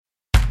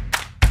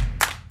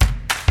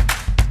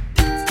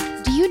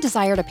you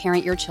desire to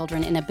parent your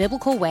children in a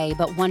biblical way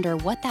but wonder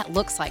what that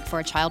looks like for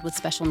a child with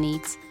special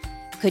needs?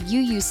 Could you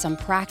use some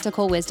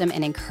practical wisdom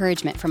and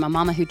encouragement from a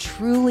mama who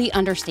truly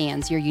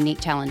understands your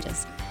unique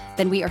challenges?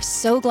 Then we are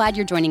so glad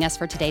you're joining us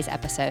for today's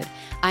episode.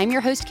 I'm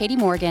your host, Katie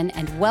Morgan,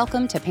 and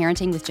welcome to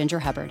Parenting with Ginger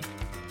Hubbard.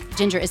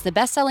 Ginger is the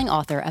best-selling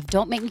author of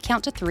Don't Make Me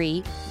Count to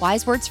 3,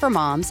 Wise Words for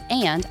Moms,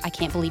 and I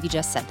Can't Believe You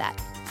Just Said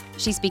That.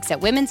 She speaks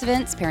at women's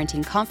events,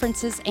 parenting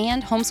conferences,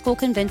 and homeschool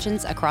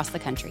conventions across the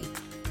country.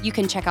 You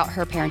can check out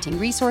her parenting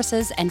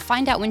resources and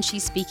find out when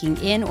she's speaking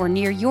in or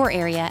near your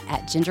area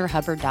at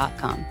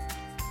gingerhubbard.com.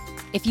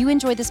 If you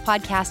enjoy this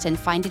podcast and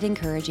find it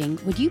encouraging,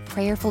 would you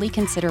prayerfully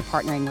consider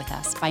partnering with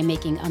us by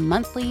making a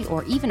monthly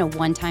or even a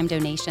one-time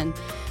donation?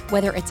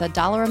 Whether it's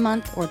 $1 a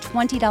month or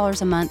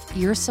 $20 a month,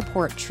 your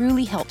support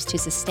truly helps to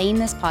sustain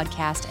this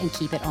podcast and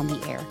keep it on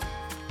the air.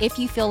 If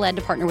you feel led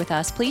to partner with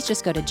us, please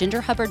just go to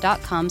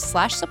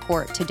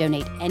gingerhubbard.com/support to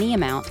donate any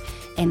amount.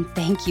 And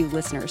thank you,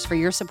 listeners, for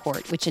your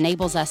support, which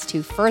enables us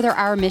to further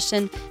our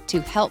mission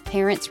to help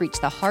parents reach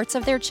the hearts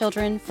of their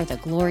children for the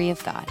glory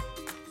of God.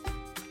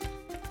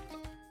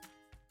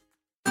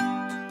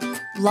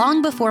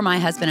 Long before my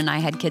husband and I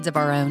had kids of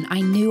our own,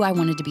 I knew I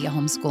wanted to be a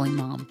homeschooling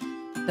mom.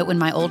 But when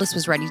my oldest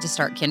was ready to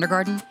start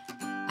kindergarten,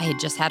 I had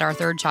just had our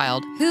third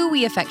child, who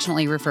we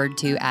affectionately referred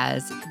to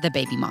as the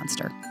baby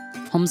monster.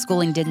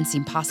 Homeschooling didn't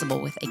seem possible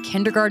with a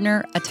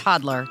kindergartner, a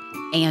toddler,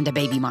 and a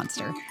baby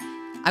monster.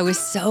 I was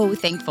so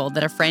thankful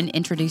that a friend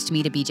introduced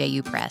me to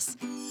BJU Press.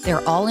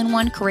 Their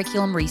all-in-one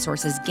curriculum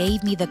resources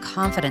gave me the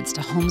confidence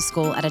to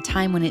homeschool at a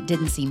time when it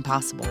didn't seem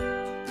possible.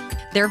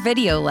 Their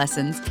video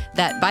lessons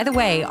that, by the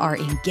way, are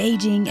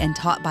engaging and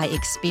taught by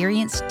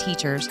experienced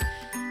teachers,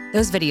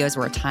 those videos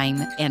were a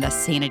time and a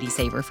sanity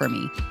saver for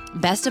me.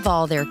 Best of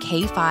all, their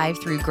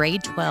K-5 through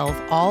grade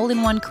 12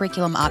 all-in-one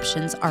curriculum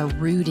options are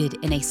rooted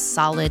in a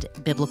solid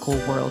biblical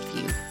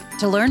worldview.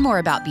 To learn more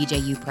about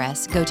BJU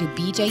Press, go to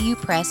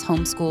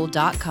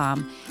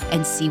bjupresshomeschool.com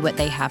and see what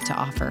they have to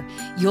offer.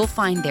 You'll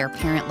find their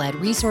parent-led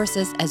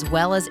resources as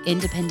well as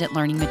independent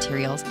learning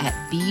materials at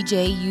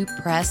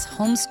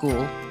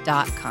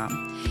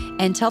bjupresshomeschool.com.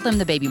 And tell them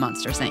the baby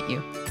monster sent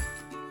you.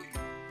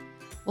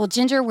 Well,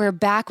 Ginger, we're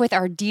back with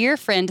our dear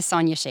friend,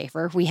 Sonia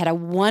Schaefer. We had a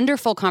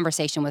wonderful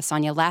conversation with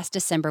Sonia last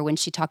December when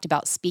she talked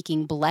about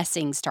speaking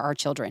blessings to our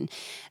children.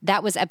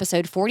 That was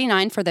episode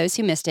 49 for those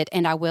who missed it.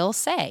 And I will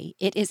say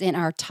it is in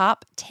our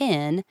top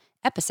 10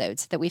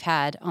 episodes that we've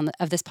had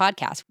of this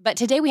podcast. But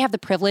today we have the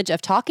privilege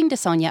of talking to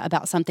Sonia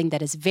about something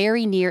that is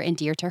very near and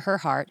dear to her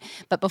heart.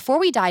 But before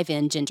we dive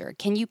in, Ginger,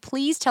 can you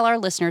please tell our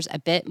listeners a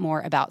bit more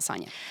about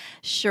Sonia?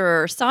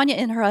 Sure. Sonia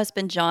and her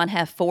husband, John,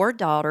 have 4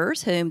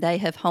 daughters whom they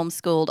have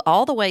homeschooled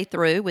all the way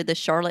through with the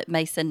Charlotte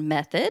Mason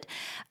method.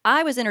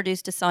 I was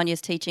introduced to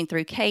Sonia's teaching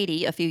through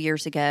Katie a few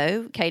years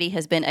ago. Katie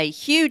has been a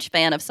huge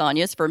fan of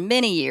Sonia's for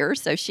many years,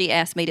 so she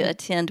asked me to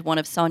attend one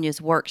of Sonia's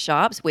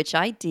workshops, which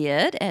I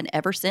did, and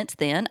ever since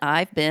then,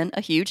 I've been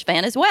a huge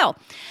fan as well.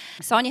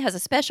 Sonia has a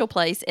special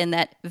place in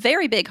that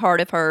very big heart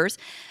of hers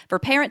for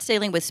parents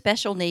dealing with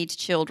special needs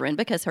children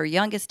because her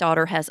youngest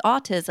daughter has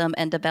autism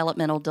and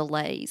developmental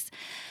delays.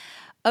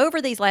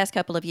 Over these last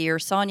couple of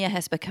years, Sonia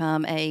has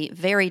become a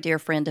very dear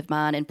friend of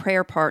mine and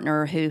prayer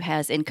partner who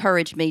has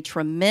encouraged me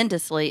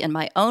tremendously in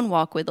my own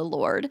walk with the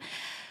Lord.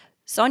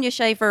 Sonia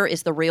Schaefer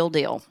is the real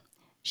deal.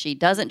 She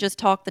doesn't just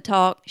talk the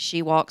talk,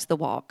 she walks the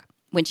walk.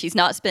 When she's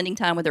not spending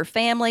time with her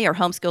family or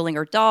homeschooling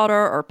her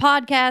daughter or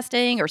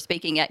podcasting or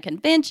speaking at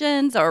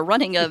conventions or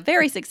running a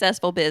very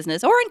successful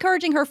business or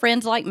encouraging her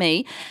friends like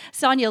me,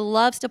 Sonia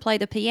loves to play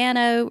the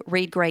piano,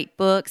 read great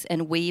books,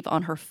 and weave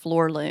on her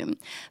floor loom.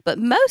 But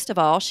most of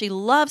all, she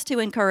loves to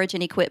encourage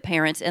and equip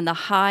parents in the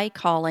high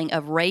calling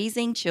of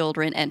raising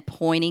children and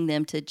pointing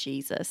them to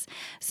Jesus.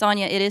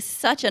 Sonia, it is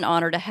such an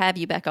honor to have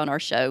you back on our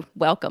show.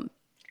 Welcome.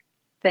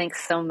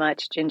 Thanks so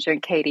much, Ginger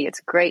and Katie. It's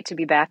great to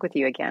be back with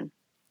you again.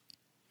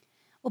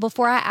 Well,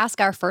 before I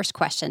ask our first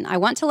question, I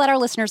want to let our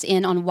listeners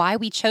in on why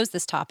we chose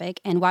this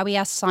topic and why we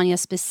asked Sonia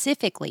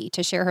specifically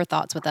to share her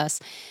thoughts with us.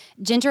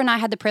 Ginger and I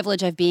had the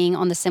privilege of being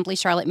on the Simply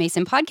Charlotte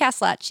Mason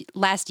podcast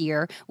last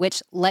year,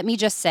 which, let me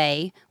just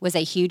say, was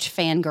a huge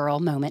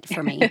fangirl moment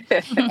for me.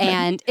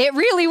 And it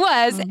really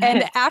was.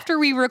 And after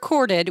we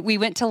recorded, we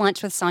went to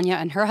lunch with Sonia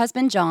and her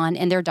husband, John,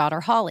 and their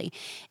daughter, Holly.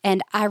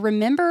 And I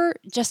remember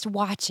just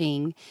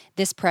watching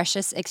this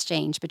precious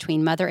exchange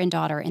between mother and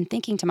daughter and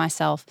thinking to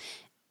myself,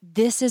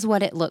 this is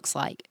what it looks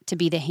like to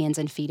be the hands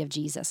and feet of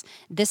Jesus.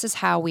 This is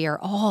how we are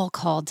all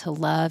called to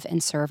love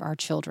and serve our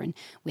children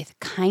with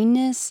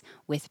kindness,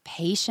 with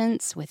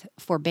patience, with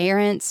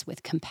forbearance,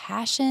 with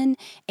compassion,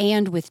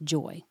 and with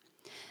joy.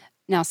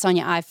 Now,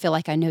 Sonia, I feel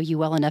like I know you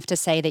well enough to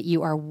say that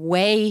you are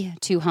way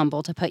too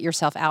humble to put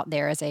yourself out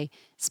there as a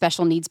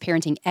special needs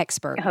parenting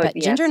expert. But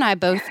yes. Ginger and I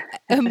both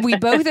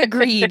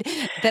agreed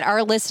that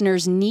our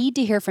listeners need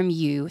to hear from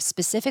you,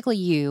 specifically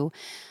you,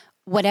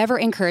 whatever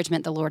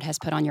encouragement the Lord has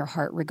put on your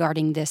heart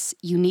regarding this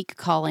unique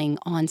calling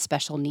on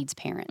special needs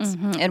parents.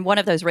 Mm-hmm. And one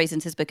of those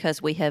reasons is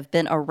because we have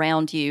been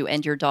around you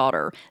and your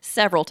daughter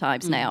several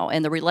times now,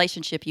 and the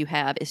relationship you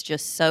have is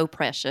just so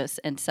precious.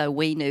 And so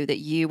we knew that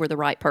you were the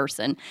right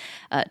person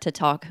to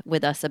talk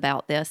with us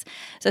about this.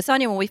 So,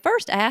 Sonia, when we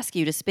first asked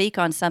you to speak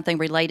on something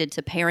related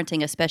to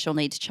parenting a special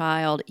needs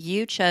child,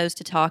 you chose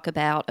to talk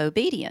about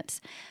obedience.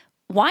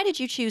 Why did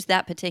you choose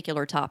that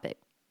particular topic?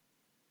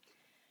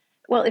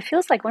 Well, it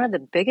feels like one of the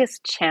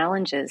biggest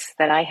challenges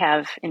that I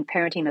have in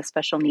parenting a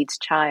special needs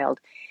child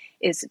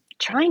is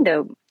trying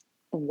to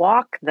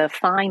walk the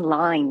fine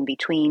line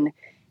between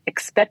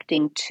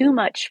expecting too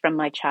much from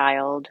my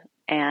child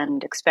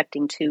and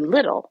expecting too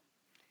little.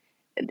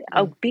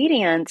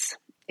 Obedience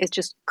is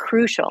just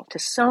crucial to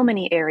so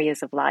many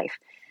areas of life.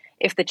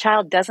 If the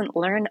child doesn't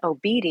learn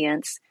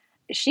obedience,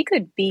 she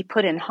could be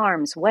put in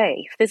harm's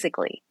way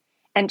physically,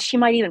 and she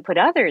might even put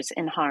others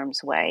in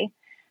harm's way.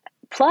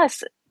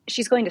 Plus,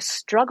 she's going to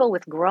struggle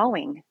with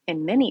growing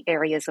in many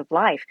areas of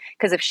life,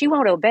 because if she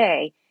won't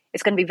obey,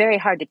 it's going to be very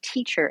hard to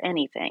teach her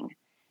anything.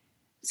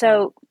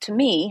 So to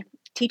me,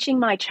 teaching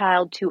my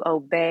child to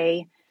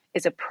obey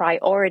is a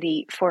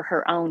priority for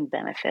her own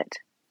benefit.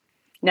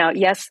 Now,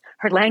 yes,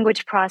 her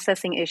language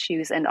processing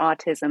issues and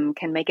autism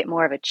can make it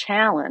more of a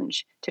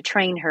challenge to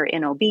train her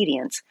in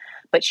obedience,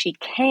 but she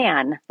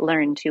can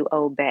learn to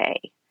obey.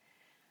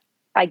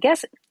 I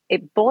guess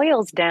it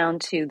boils down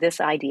to this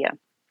idea.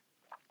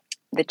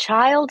 The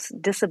child's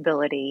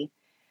disability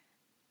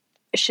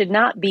should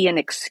not be an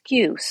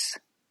excuse,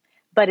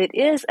 but it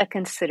is a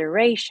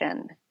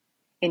consideration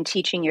in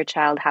teaching your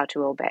child how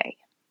to obey.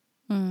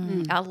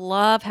 I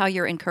love how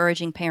you're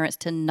encouraging parents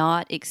to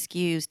not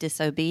excuse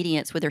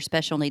disobedience with their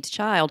special needs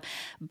child,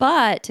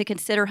 but to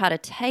consider how to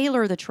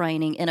tailor the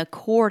training in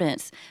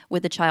accordance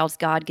with the child's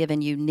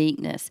God-given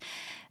uniqueness.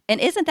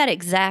 And isn't that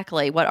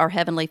exactly what our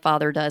Heavenly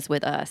Father does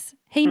with us?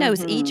 He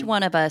knows each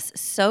one of us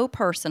so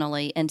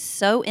personally and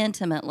so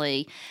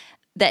intimately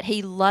that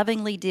He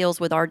lovingly deals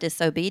with our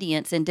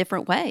disobedience in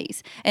different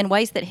ways, and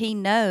ways that He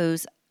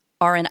knows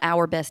are in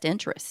our best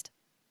interest.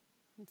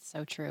 It's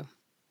so true.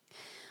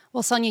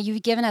 Well, Sonia,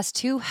 you've given us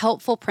two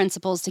helpful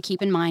principles to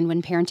keep in mind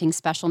when parenting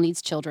special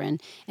needs children.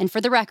 And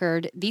for the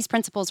record, these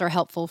principles are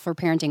helpful for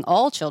parenting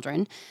all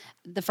children.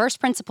 The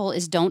first principle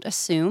is don't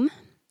assume,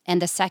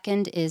 and the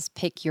second is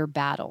pick your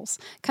battles.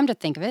 Come to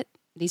think of it,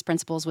 these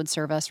principles would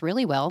serve us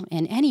really well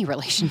in any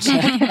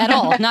relationship at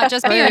all, not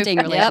just parenting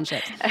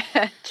relationships.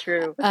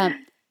 True.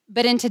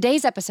 But in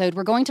today's episode,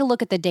 we're going to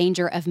look at the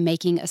danger of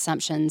making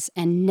assumptions.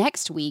 And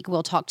next week,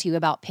 we'll talk to you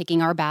about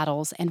picking our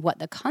battles and what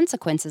the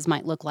consequences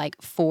might look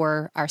like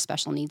for our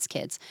special needs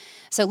kids.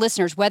 So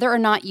listeners, whether or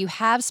not you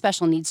have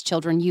special needs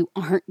children, you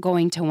aren't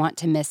going to want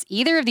to miss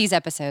either of these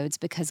episodes,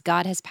 because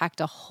God has packed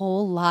a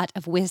whole lot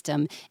of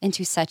wisdom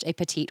into such a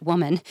petite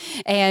woman.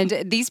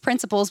 And these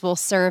principles will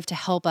serve to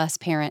help us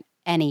parent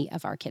any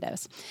of our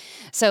kiddos.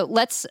 So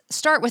let's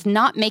start with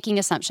not making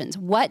assumptions.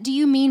 What do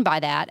you mean by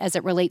that as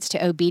it relates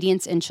to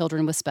obedience in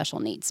children with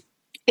special needs?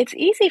 It's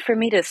easy for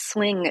me to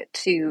swing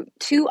to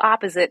two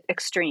opposite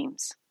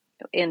extremes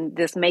in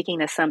this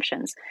making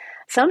assumptions.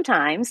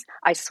 Sometimes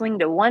I swing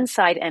to one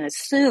side and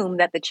assume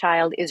that the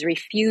child is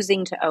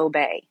refusing to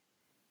obey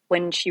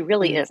when she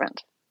really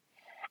isn't.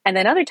 And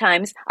then other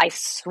times I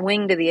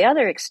swing to the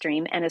other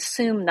extreme and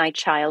assume my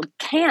child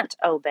can't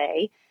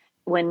obey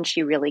when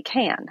she really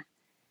can.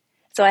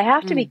 So I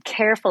have to be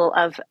careful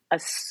of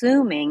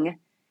assuming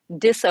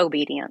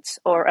disobedience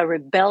or a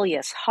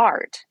rebellious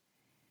heart.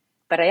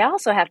 But I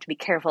also have to be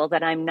careful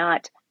that I'm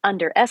not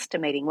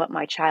underestimating what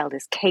my child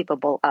is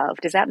capable of.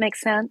 Does that make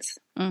sense?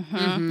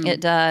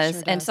 It does.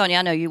 Sure And does. Sonia,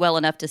 I know you well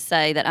enough to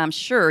say that I'm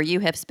sure you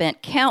have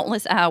spent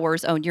countless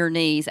hours on your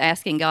knees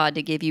asking God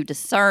to give you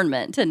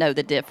discernment to know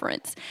the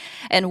difference,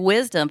 and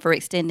wisdom for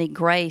extending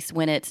grace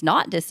when it's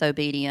not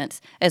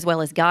disobedience, as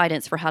well as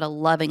guidance for how to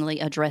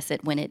lovingly address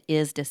it when it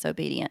is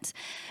disobedience.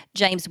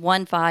 James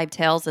 1:5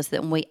 tells us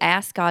that when we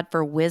ask God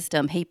for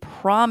wisdom, He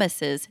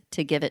promises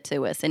to give it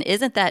to us. And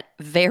isn't that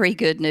very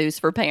good news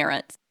for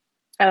parents?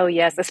 Oh,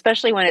 yes,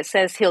 especially when it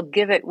says He'll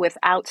give it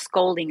without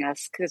scolding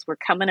us, because we're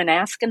coming and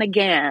asking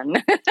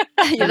again.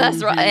 Yeah,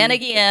 that's right. And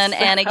again,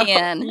 and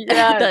again.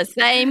 Yes.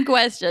 The same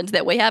questions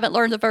that we haven't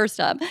learned the first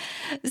time.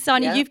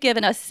 Sonia, you've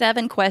given us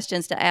 7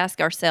 questions to ask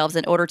ourselves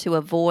in order to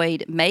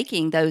avoid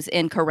making those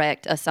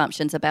incorrect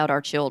assumptions about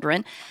our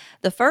children.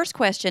 The first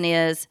question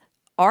is,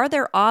 are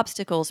there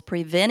obstacles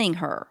preventing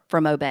her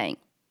from obeying?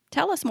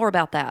 Tell us more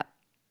about that.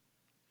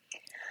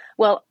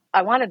 Well,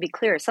 I want to be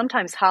clear.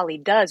 Sometimes Holly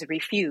does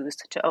refuse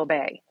to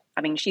obey.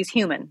 I mean, she's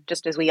human,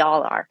 just as we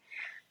all are.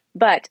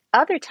 But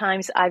other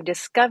times I've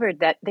discovered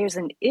that there's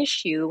an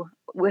issue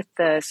with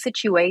the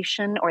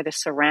situation or the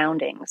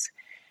surroundings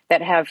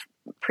that have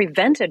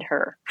prevented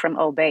her from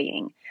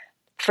obeying.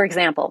 For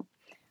example,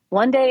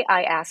 one day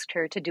I asked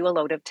her to do a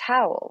load of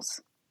towels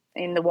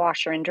in the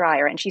washer and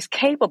dryer, and she's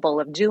capable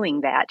of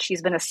doing that.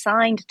 She's been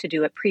assigned to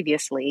do it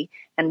previously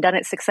and done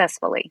it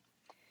successfully.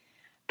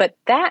 But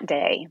that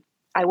day,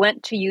 I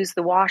went to use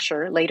the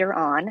washer later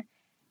on,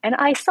 And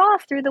I saw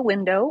through the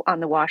window on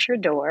the washer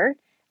door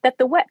that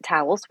the wet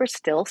towels were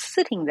still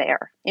sitting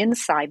there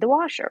inside the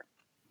washer.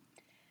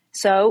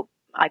 So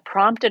I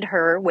prompted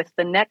her with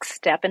the next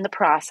step in the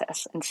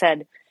process and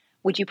said,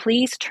 "Would you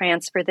please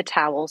transfer the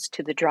towels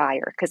to the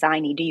dryer because I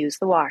need to use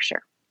the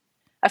washer?"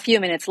 A few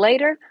minutes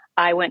later,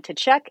 I went to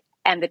check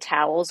and the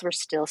towels were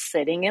still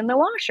sitting in the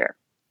washer.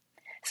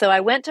 So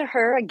I went to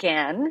her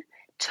again,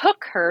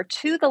 took her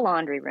to the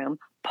laundry room,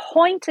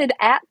 pointed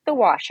at the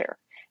washer,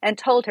 and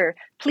told her,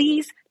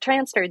 "Please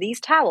transfer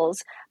these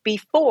towels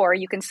before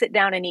you can sit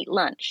down and eat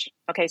lunch."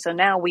 Okay, so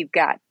now we've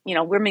got,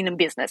 we're meaning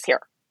business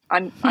here.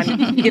 I'm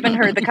giving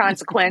her the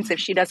consequence if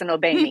she doesn't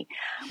obey me.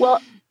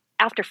 Well,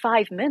 after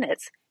 5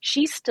 minutes,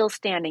 she's still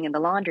standing in the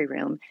laundry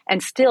room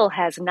and still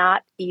has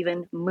not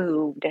even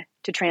moved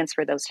to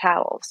transfer those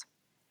towels.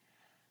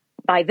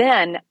 By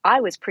then,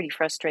 I was pretty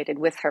frustrated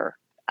with her.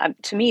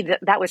 To me,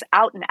 that was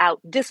out and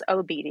out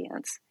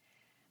disobedience.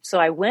 So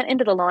I went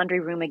into the laundry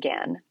room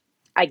again.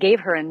 I gave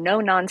her a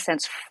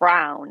no-nonsense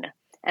frown,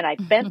 and I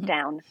bent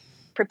down,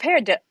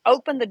 prepared to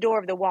open the door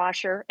of the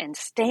washer and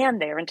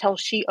stand there until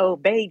she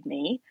obeyed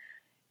me.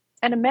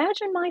 And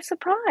imagine my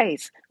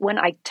surprise when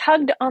I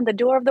tugged on the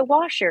door of the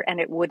washer and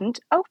it wouldn't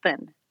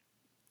open.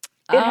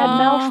 It had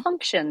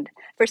malfunctioned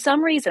for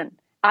some reason.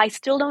 I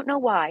still don't know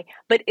why,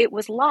 but it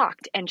was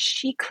locked and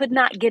she could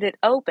not get it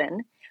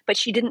open, but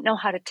she didn't know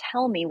how to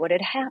tell me what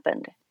had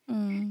happened.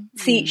 Mm-hmm.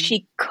 See,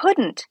 she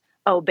couldn't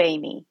obey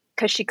me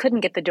because she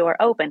couldn't get the door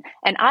open,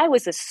 and I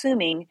was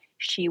assuming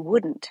she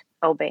wouldn't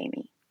obey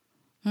me.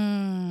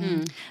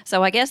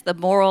 So I guess the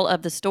moral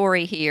of the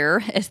story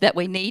here is that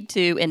we need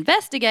to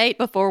investigate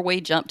before we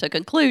jump to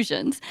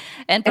conclusions.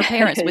 And for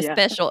parents with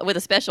with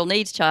a special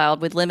needs child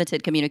with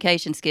limited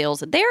communication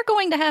skills, they're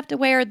going to have to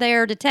wear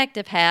their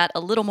detective hat a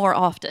little more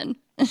often.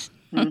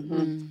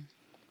 Mm-hmm.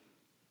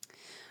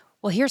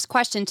 Well, here's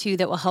question 2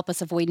 that will help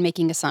us avoid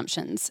making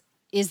assumptions.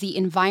 Is the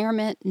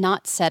environment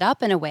not set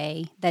up in a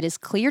way that is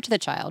clear to the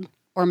child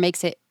or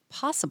makes it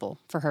possible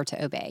for her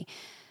to obey?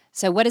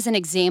 So what is an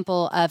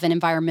example of an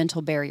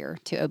environmental barrier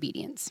to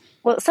obedience?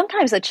 Well,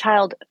 sometimes a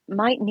child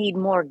might need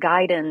more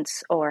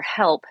guidance or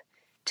help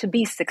to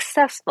be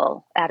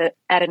successful at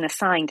an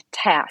assigned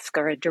task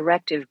or a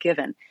directive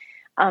given.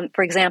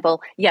 For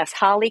example, yes,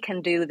 Holly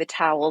can do the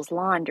towels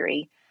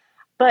laundry,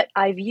 but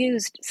I've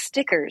used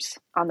stickers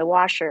on the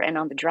washer and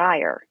on the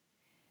dryer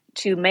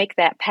to make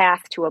that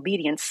path to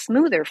obedience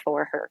smoother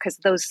for her, because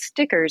those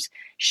stickers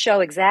show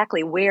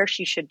exactly where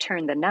she should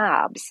turn the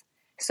knobs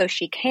so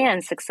she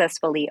can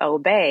successfully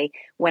obey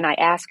when I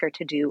ask her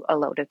to do a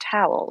load of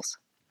towels.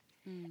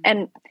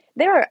 And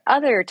there are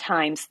other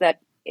times that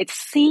it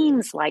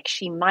seems like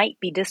she might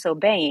be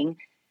disobeying,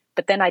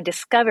 but then I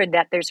discovered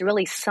that there's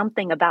really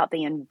something about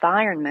the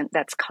environment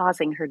that's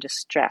causing her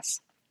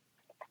distress.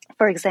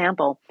 For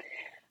example,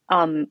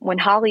 when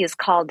Holly is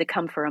called to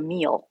come for a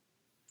meal,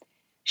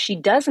 she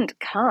doesn't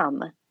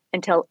come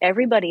until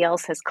everybody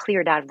else has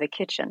cleared out of the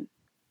kitchen.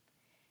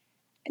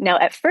 Now,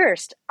 at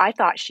first, I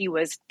thought she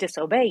was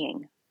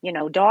disobeying,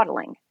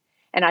 dawdling.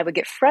 And I would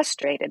get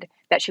frustrated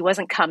that she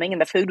wasn't coming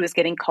and the food was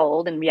getting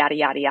cold and yada,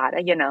 yada,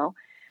 yada,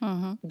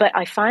 Mm-hmm. But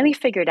I finally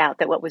figured out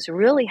that what was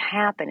really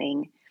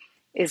happening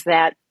is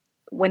that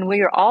when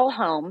we are all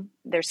home,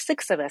 there's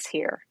 6 of us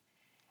here,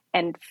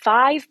 and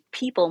 5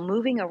 people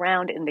moving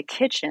around in the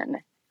kitchen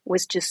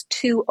was just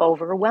too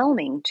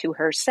overwhelming to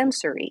her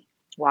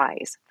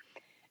sensory-wise.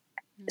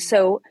 Mm-hmm.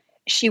 So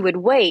she would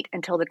wait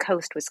until the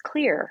coast was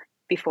clear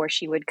before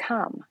she would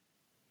come.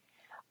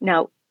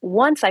 Now,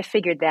 once I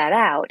figured that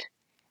out,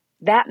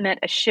 that meant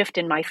a shift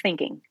in my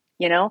thinking.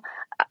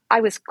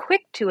 I was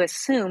quick to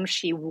assume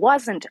she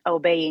wasn't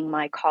obeying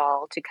my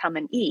call to come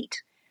and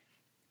eat,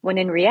 when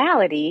in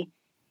reality,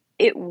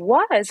 it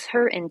was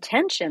her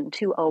intention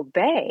to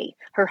obey.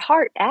 Her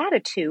heart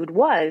attitude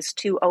was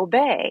to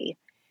obey.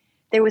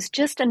 There was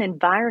just an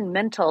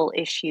environmental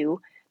issue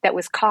that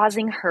was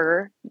causing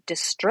her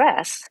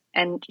distress,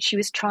 and she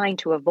was trying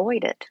to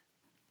avoid it.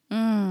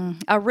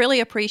 I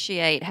really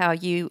appreciate how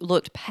you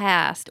looked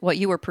past what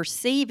you were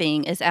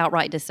perceiving as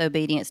outright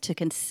disobedience to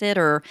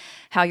consider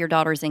how your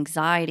daughter's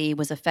anxiety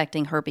was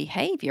affecting her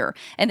behavior.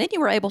 And then you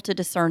were able to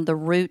discern the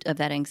root of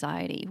that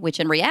anxiety,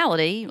 which in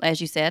reality, as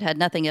you said, had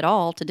nothing at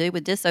all to do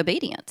with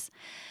disobedience.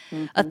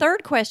 Mm-hmm. A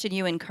third question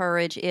you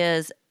encourage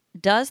is,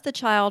 does the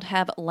child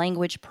have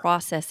language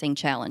processing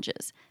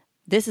challenges?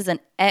 This is an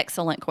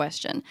excellent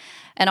question.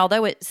 And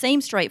although it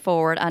seems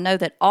straightforward, I know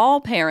that all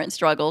parents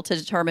struggle to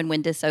determine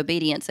when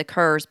disobedience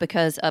occurs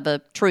because of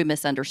a true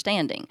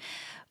misunderstanding.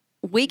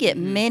 We get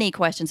many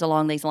questions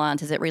along these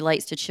lines as it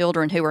relates to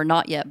children who are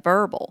not yet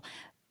verbal.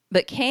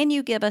 But can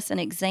you give us an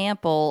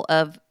example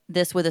of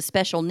this with a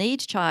special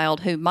needs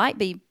child who might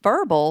be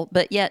verbal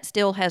but yet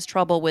still has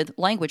trouble with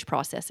language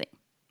processing?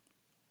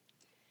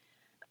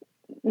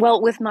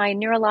 Well, with my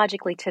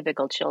neurologically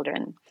typical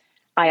children,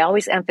 I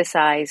always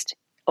emphasized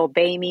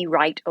obey me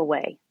right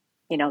away,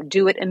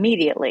 do it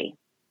immediately.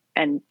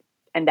 And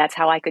that's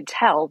how I could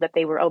tell that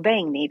they were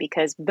obeying me,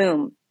 because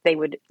boom, they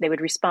would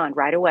respond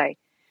right away.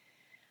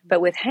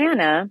 But with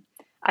Hannah,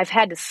 I've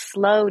had to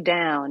slow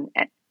down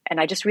And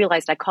I just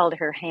realized I called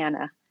her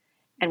Hannah,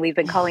 and we've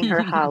been calling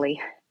her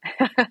Holly.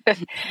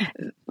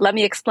 Let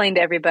me explain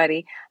to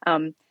everybody.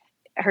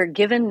 Her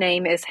given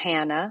name is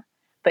Hannah,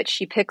 but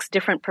she picks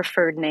different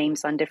preferred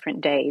names on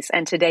different days.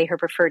 And today her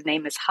preferred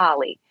name is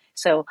Holly.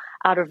 So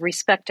out of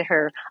respect to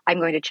her, I'm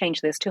going to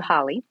change this to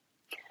Holly.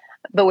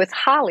 But with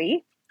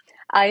Holly,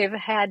 I have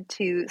had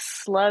to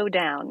slow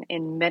down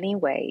in many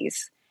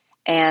ways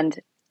and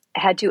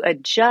had to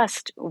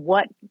adjust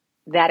what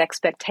that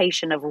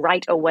expectation of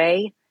right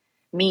away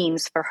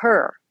means for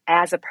her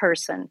as a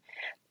person.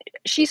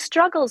 She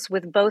struggles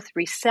with both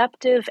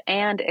receptive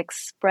and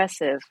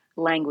expressive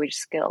language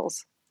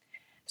skills.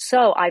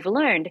 So I've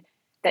learned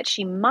that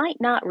she might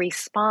not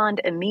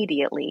respond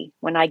immediately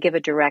when I give a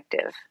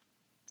directive,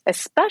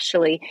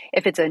 especially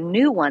if it's a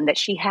new one that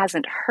she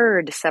hasn't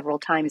heard several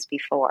times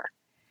before.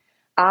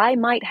 I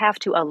might have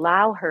to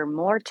allow her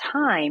more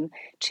time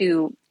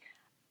to,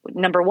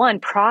 number one,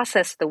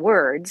 process the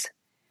words,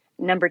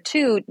 number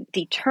two,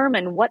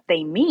 determine what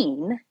they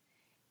mean,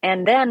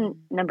 and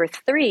then number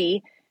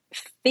three,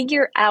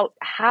 figure out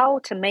how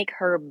to make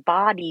her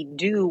body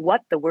do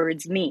what the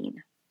words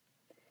mean.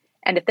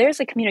 And if there's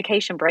a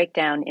communication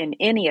breakdown in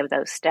any of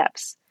those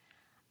steps,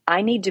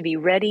 I need to be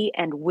ready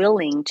and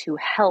willing to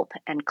help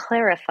and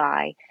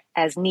clarify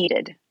as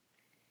needed.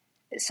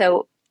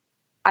 So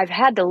I've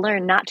had to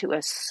learn not to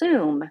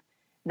assume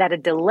that a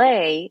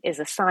delay is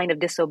a sign of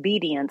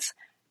disobedience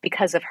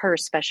because of her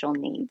special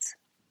needs.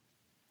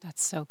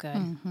 That's so good.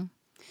 Mm-hmm.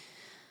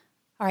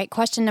 All right,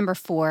 question number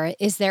 4.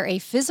 Is there a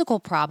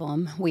physical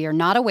problem we are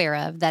not aware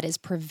of that is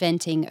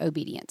preventing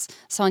obedience?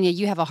 Sonia,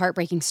 you have a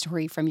heartbreaking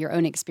story from your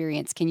own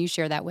experience. Can you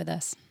share that with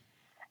us?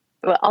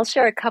 Well, I'll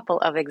share a couple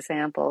of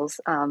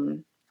examples.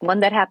 One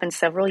that happened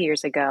several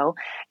years ago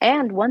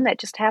and one that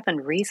just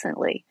happened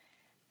recently.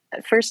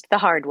 First, the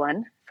hard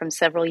one from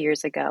several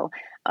years ago.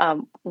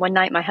 One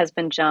night, my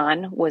husband,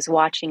 John, was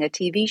watching a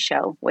TV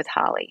show with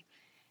Holly.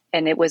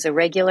 And it was a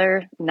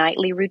regular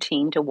nightly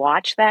routine to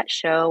watch that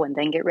show and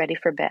then get ready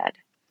for bed.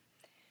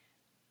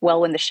 Well,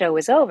 when the show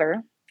was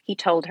over, he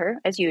told her,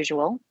 as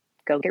usual,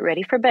 go get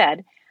ready for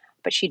bed,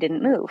 but she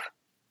didn't move.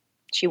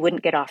 She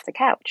wouldn't get off the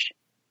couch.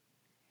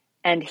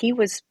 And he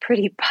was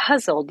pretty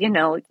puzzled. You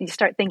know, you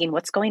start thinking,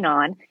 what's going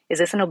on? Is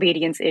this an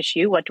obedience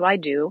issue? What do I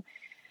do?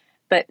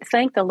 But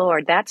thank the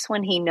Lord, that's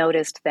when he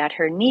noticed that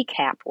her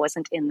kneecap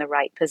wasn't in the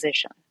right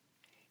position.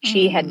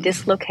 She had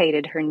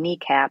dislocated her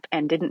kneecap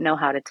and didn't know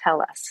how to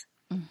tell us.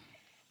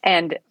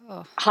 And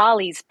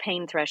Holly's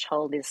pain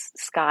threshold is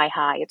sky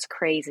high. It's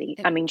crazy.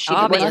 I mean, she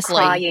wasn't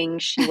crying.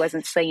 She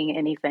wasn't saying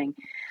anything.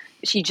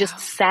 She just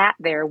sat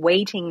there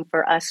waiting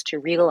for us to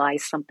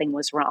realize something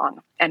was wrong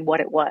and what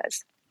it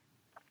was.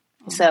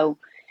 So,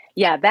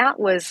 yeah, that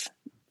was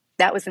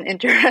an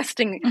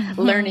interesting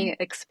learning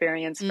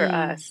experience for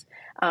us.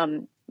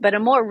 But a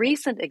more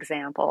recent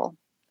example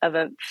of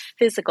a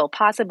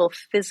possible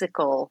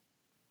physical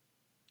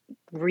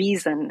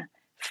reason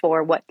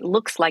for what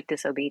looks like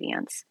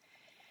disobedience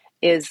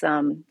is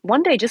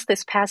one day just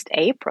this past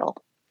April,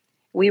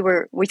 we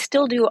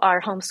still do our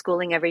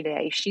homeschooling every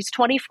day. She's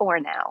 24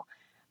 now,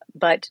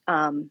 but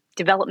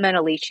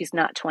developmentally she's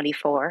not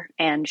 24,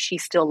 and she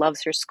still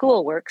loves her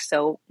schoolwork,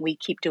 so we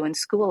keep doing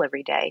school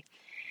every day.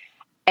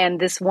 And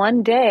this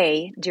one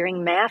day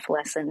during math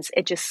lessons,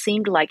 it just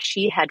seemed like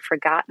she had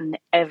forgotten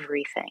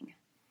everything.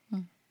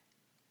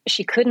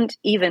 She couldn't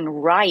even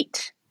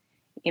write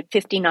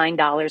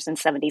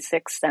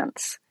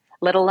 $59.76,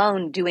 let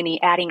alone do any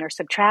adding or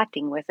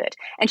subtracting with it.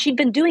 And she'd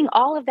been doing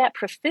all of that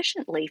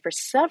proficiently for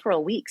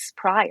several weeks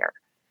prior.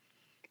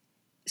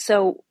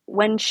 So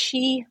when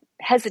she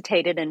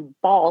hesitated and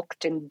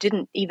balked and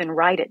didn't even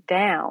write it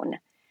down,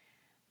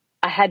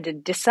 I had to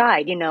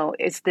decide,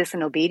 is this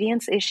an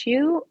obedience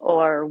issue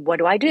or what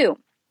do I do?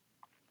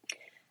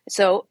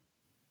 So,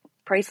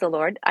 praise the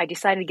Lord, I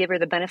decided to give her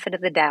the benefit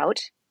of the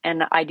doubt,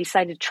 and I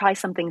decided to try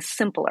something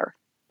simpler.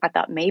 I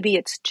thought maybe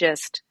it's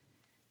just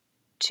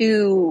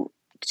too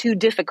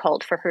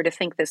difficult for her to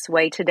think this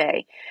way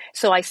today.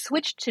 So I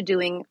switched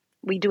to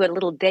we do a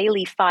little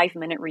daily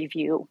 5-minute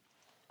review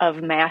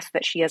of math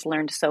that she has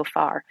learned so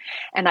far.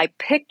 And I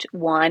picked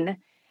one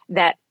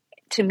that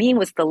to me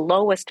was the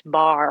lowest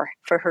bar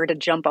for her to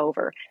jump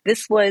over.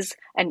 This was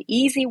an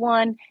easy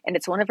one, and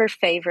it's one of her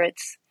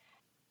favorites.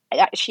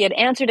 She had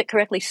answered it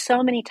correctly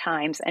so many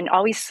times and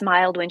always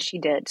smiled when she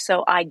did.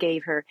 So I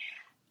gave her,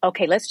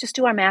 okay, let's just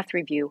do our math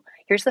review.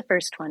 Here's the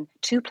first one,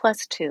 2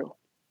 plus 2.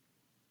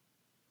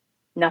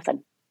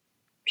 Nothing.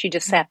 She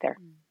just sat there.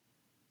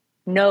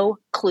 No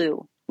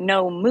clue,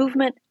 no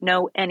movement,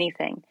 no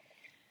anything.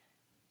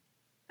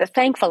 But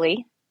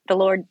thankfully, the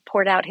Lord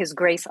poured out his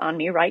grace on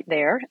me right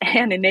there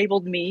and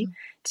enabled me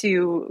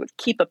to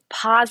keep a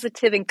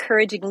positive,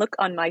 encouraging look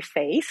on my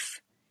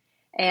face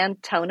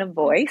and tone of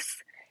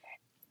voice.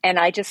 And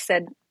I just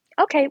said,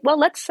 okay, well,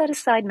 let's set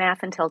aside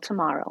math until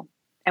tomorrow.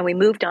 And we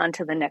moved on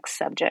to the next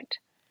subject.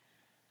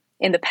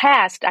 In the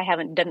past, I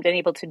haven't been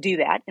able to do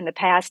that. In the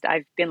past,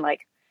 I've been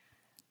like,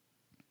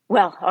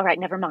 well, all right,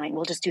 never mind.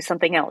 We'll just do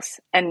something else.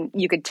 And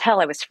you could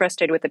tell I was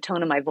frustrated with the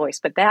tone of my voice.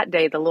 But that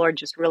day, the Lord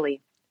just really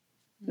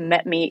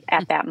met me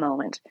at that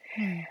moment.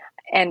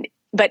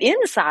 But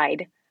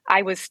inside,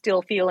 I was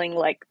still feeling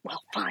like,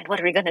 well, fine, what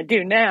are we going to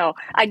do now?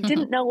 I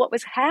didn't know what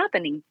was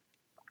happening.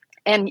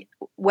 And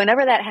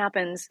whenever that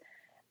happens,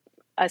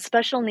 a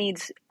special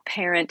needs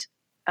parent,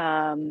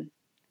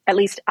 at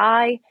least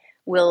I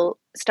will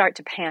start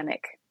to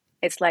panic.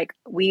 It's like,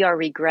 we are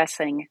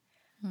regressing.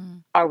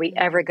 Are we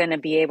ever going to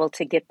be able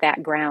to get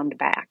that ground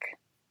back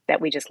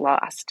that we just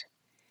lost?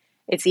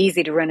 It's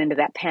easy to run into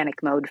that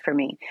panic mode for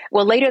me.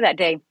 Well, later that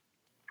day,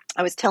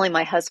 I was telling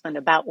my husband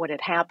about what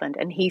had happened,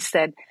 and he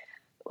said,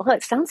 well,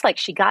 it sounds like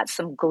she got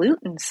some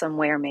gluten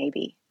somewhere,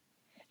 maybe.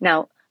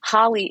 Now,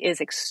 Holly is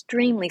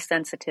extremely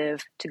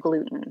sensitive to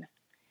gluten.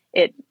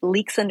 It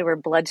leaks into her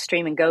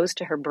bloodstream and goes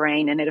to her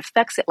brain, and it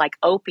affects it like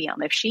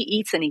opium. If she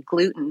eats any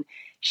gluten,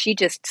 she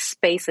just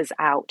spaces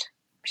out.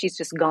 She's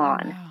just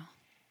gone. Oh, wow.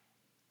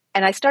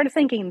 And I started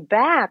thinking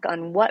back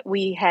on what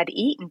we had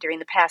eaten during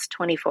the past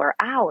 24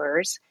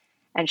 hours,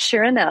 and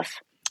sure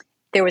enough,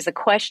 there was a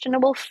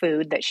questionable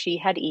food that she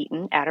had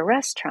eaten at a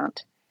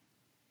restaurant.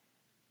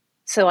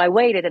 So I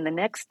waited, and the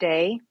next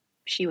day,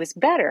 she was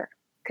better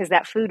because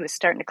that food was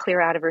starting to clear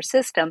out of her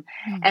system.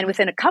 And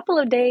within a couple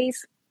of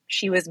days,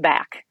 she was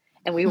back.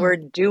 And we were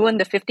doing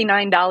the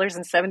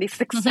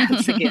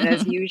 $59.76 again,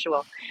 as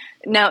usual.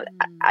 Now,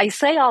 I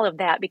say all of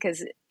that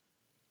because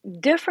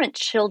different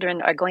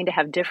children are going to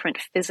have different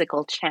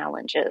physical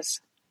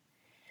challenges.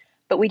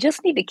 But we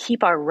just need to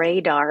keep our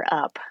radar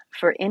up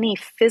for any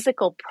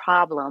physical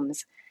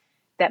problems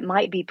that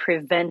might be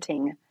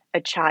preventing a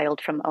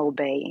child from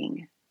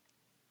obeying.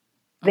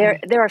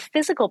 There are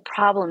physical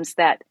problems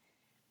that,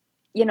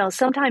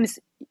 sometimes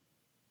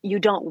you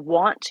don't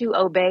want to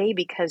obey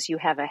because you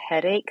have a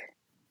headache.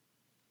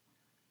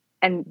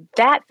 And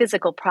that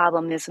physical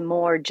problem is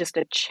more just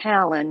a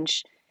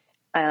challenge.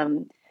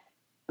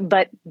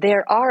 But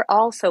there are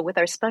also, with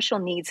our special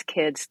needs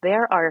kids,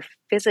 there are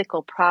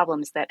physical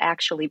problems that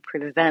actually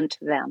prevent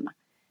them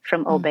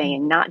from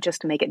obeying, not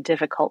just to make it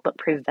difficult, but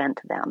prevent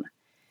them.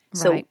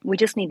 So we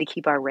just need to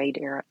keep our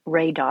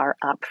radar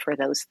up for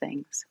those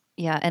things.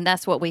 Yeah, and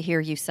that's what we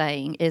hear you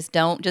saying is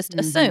don't just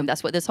assume.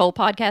 That's what this whole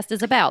podcast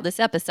is about, this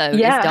episode,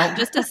 is don't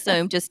just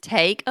assume. Just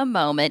take a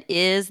moment.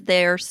 Is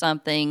there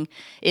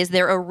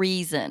a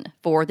reason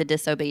for the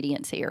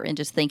disobedience here? And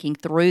just thinking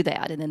through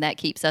that. And then that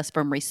keeps us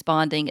from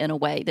responding in a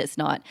way that's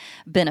not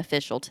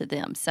beneficial to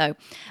them. So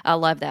I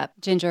love that.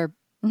 Ginger,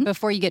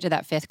 before you get to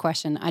that fifth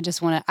question, I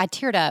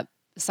teared up,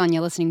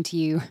 Sonia, listening to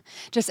you,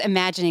 just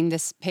imagining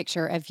this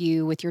picture of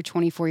you with your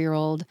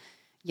 24-year-old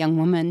young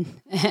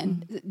woman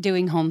and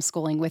doing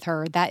homeschooling with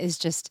her. That is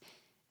just,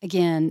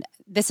 again,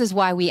 this is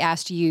why we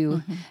asked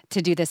you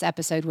to do this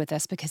episode with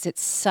us, because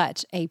it's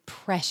such a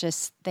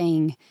precious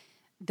thing,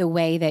 the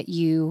way that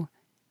you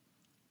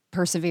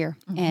persevere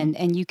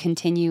and you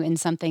continue in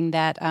something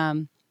that,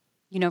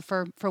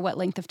 for what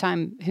length of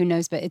time, who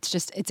knows, but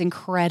it's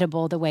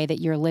incredible the way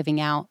that you're living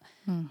out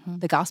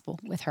the gospel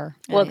with her.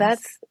 Well,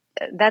 that's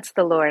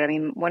the Lord. I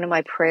mean, one of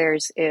my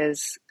prayers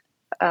is,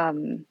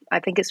 I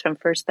think it's from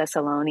 1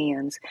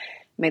 Thessalonians.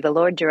 May the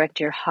Lord direct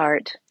your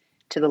heart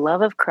to the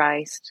love of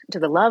Christ, to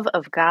the love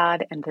of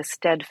God, and the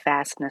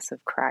steadfastness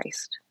of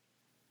Christ.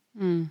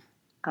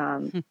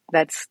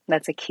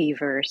 That's a key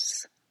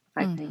verse,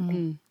 I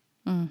think.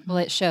 Well,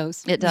 it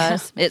shows. It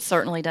does. It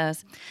certainly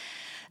does.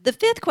 The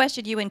fifth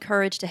question you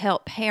encourage to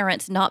help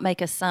parents not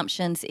make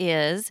assumptions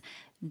is,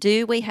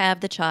 do we have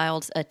the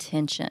child's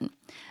attention?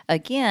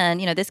 Again,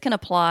 this can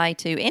apply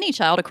to any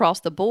child across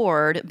the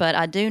board, but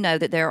I do know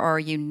that there are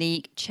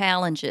unique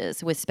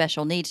challenges with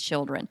special needs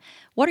children.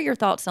 What are your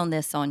thoughts on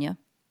this, Sonia?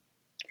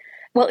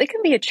 Well, it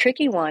can be a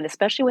tricky one,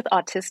 especially with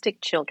autistic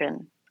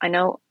children. I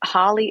know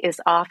Holly is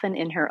often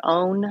in her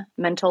own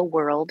mental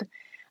world,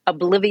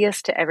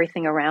 oblivious to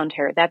everything around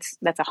her. That's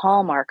a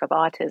hallmark of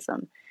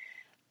autism.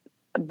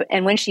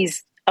 And when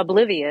she's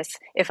oblivious,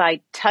 if I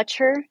touch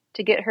her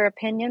to get her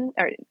opinion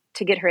or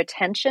to get her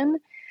attention,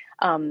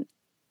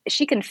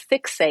 she can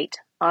fixate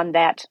on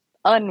that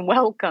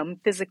unwelcome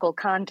physical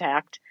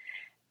contact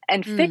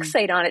and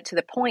fixate on it to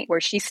the point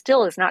where she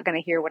still is not going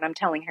to hear what I'm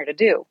telling her to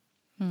do.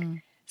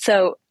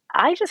 So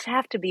I just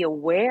have to be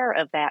aware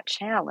of that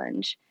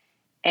challenge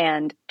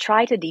and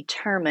try to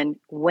determine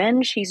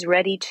when she's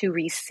ready to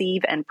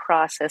receive and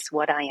process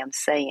what I am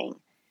saying.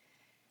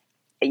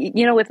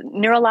 With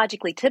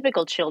neurologically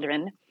typical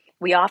children,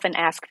 we often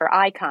ask for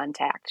eye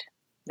contact.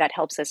 That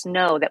helps us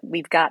know that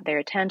we've got their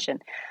attention.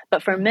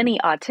 But for many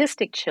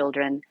autistic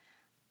children,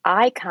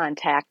 eye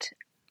contact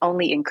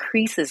only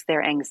increases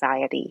their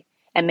anxiety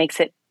and makes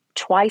it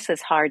twice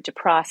as hard to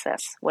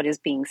process what is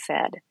being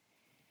said.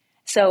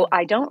 So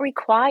I don't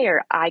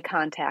require eye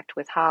contact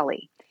with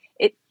Holly.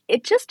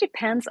 It just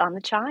depends on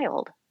the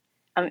child.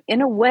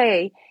 In a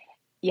way,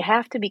 you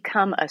have to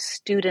become a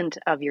student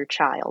of your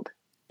child.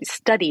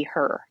 Study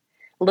her.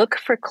 Look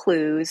for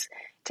clues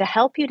to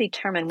help you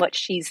determine what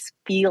she's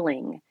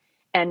feeling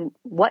and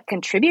what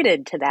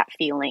contributed to that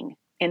feeling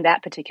in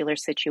that particular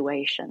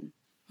situation.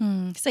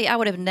 See, I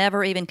would have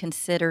never even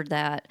considered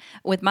that.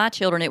 With my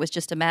children, it was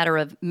just a matter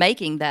of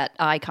making that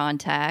eye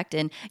contact.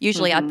 And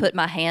usually I'd put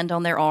my hand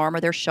on their arm or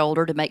their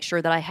shoulder to make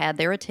sure that I had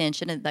their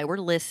attention and they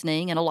were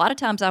listening. And a lot of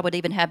times I would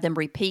even have them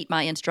repeat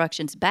my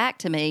instructions back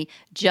to me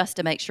just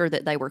to make sure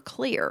that they were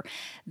clear.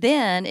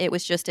 Then it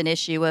was just an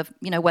issue of,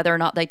 whether or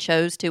not they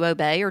chose to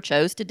obey or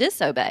chose to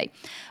disobey.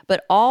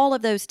 But all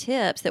of those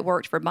tips that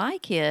worked for my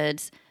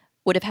kids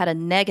would have had a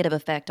negative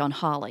effect on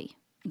Holly.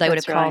 They would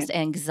have caused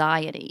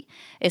anxiety.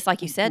 It's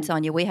like you said,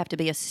 Sonia, we have to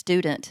be a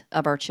student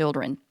of our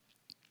children.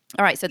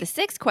 All right, so the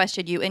sixth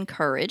question you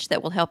encourage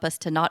that will help us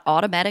to not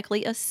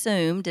automatically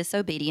assume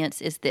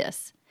disobedience is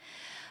this.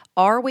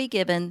 Are we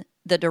given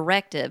the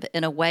directive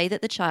in a way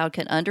that the child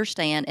can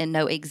understand and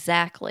know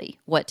exactly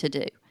what to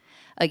do?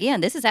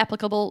 Again, this is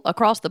applicable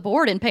across the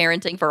board in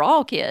parenting for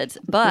all kids,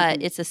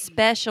 but it's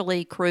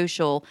especially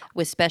crucial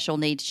with special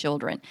needs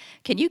children.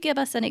 Can you give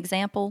us an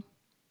example?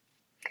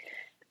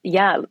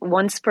 Yeah,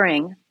 one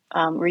spring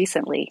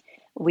recently,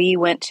 we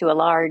went to a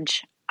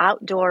large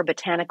outdoor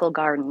botanical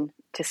garden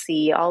to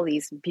see all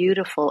these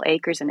beautiful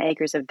acres and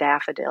acres of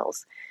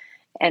daffodils.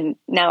 And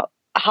now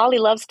Holly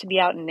loves to be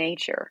out in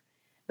nature,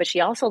 but she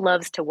also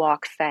loves to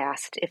walk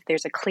fast if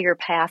there's a clear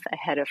path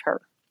ahead of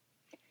her.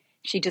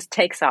 She just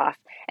takes off.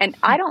 And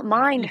I don't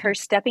mind her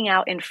stepping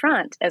out in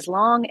front as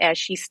long as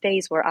she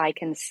stays where I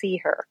can see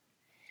her.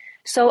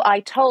 So I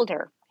told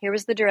her, here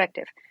was the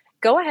directive,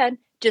 go ahead.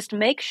 Just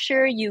make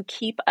sure you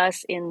keep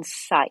us in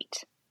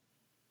sight.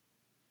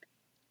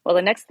 Well,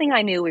 the next thing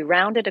I knew, we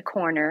rounded a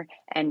corner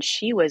and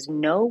she was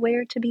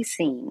nowhere to be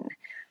seen.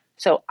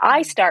 So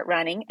I start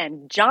running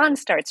and John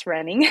starts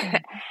running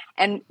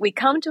and we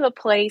come to a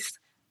place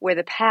where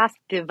the path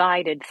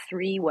divided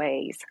 3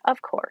 ways,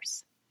 of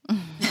course.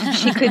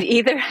 She could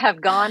either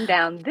have gone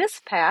down this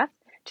path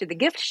to the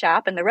gift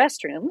shop and the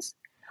restrooms,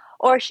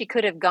 or she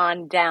could have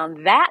gone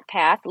down that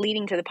path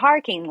leading to the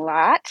parking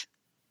lot.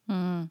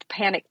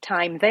 Panic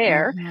time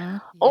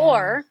there.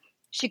 Or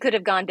she could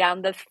have gone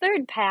down the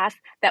third path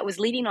that was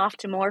leading off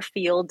to more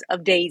fields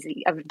of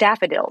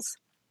daffodils.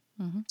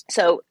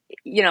 So,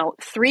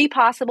 3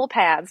 possible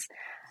paths.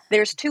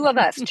 There's 2 of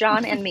us,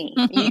 John and me.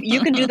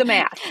 You can do the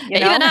math.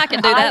 Even I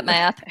can do that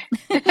math.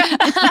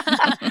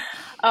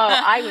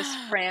 I was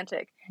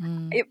frantic.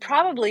 It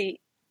probably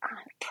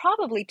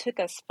took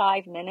us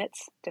 5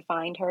 minutes to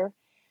find her,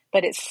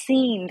 but it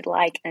seemed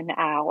like an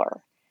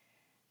hour.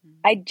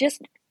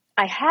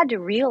 I had to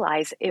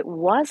realize it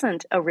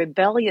wasn't a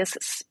rebellious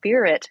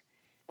spirit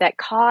that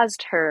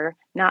caused her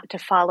not to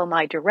follow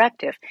my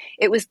directive.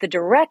 It was the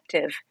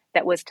directive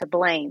that was to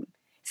blame.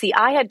 See,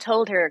 I had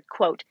told her,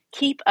 quote,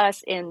 keep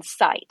us in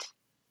sight.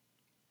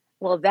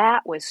 Well,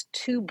 that was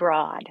too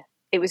broad.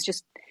 It was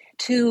just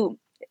too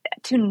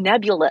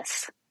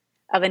nebulous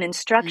of an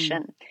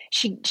instruction.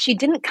 She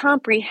didn't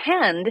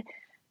comprehend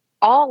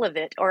all of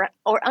it or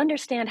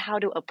understand how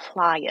to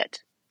apply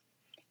it.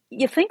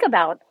 You think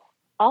about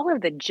all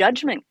of the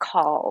judgment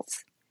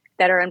calls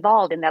that are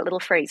involved in that little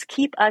phrase,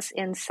 keep us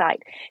in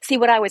sight. See,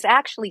 what I was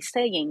actually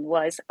saying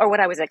was, or what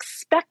I was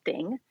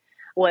expecting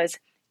was,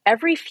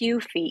 every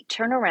few feet,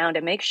 turn around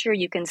and make sure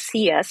you can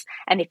see us.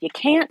 And if you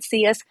can't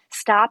see us,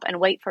 stop and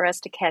wait for us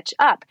to catch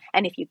up.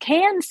 And if you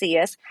can see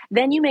us,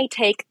 then you may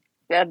take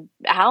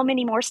how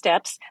many more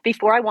steps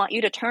before I want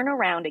you to turn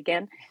around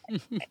again.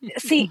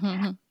 See,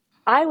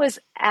 I was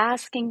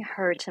asking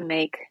her to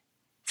make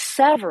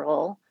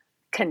several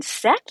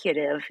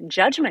consecutive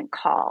judgment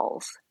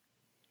calls.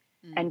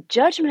 And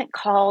judgment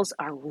calls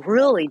are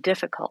really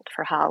difficult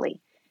for Holly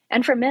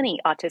and for many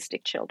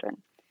autistic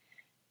children.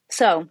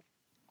 So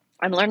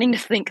I'm learning to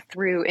think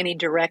through any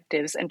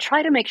directives and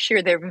try to make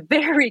sure they're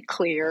very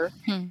clear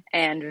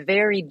and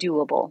very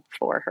doable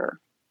for her.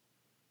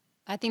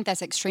 I think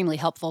that's extremely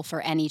helpful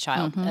for any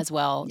child as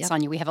well,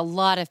 Sonia. We have a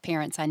lot of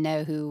parents I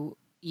know who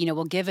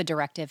will give a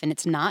directive and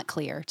it's not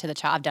clear to the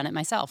child. I've done it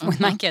myself with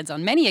my kids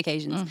on many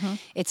occasions.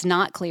 It's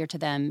not clear to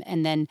them.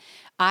 And then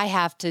I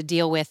have to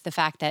deal with the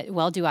fact that,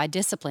 well, do I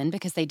discipline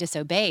because they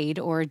disobeyed,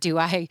 or do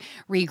I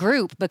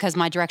regroup because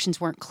my directions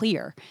weren't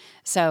clear?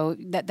 So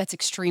that's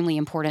extremely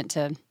important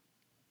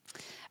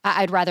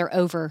I'd rather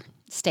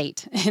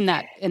overstate in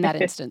that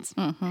instance.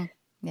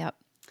 Yep.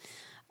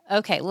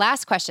 Okay,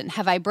 last question.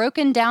 Have I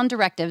broken down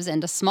directives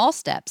into small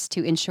steps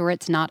to ensure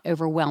it's not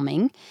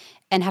overwhelming?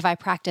 And have I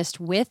practiced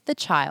with the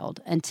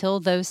child until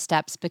those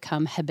steps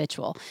become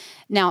habitual?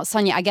 Now,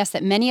 Sonia, I guess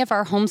that many of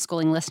our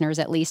homeschooling listeners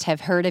at least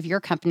have heard of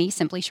your company,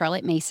 Simply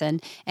Charlotte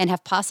Mason, and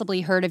have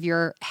possibly heard of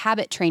your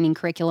habit training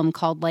curriculum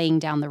called Laying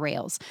Down the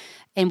Rails.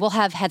 And we'll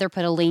have Heather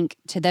put a link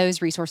to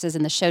those resources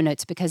in the show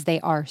notes because they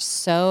are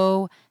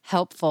so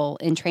helpful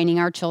in training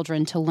our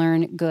children to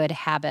learn good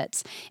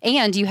habits.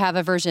 And you have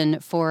a version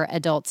for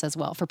adults as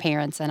well, for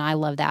parents, and I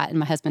love that. And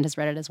my husband has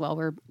read it as well.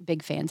 We're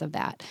big fans of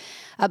that.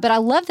 But I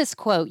love this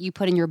quote you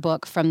put in your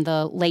book from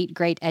the late,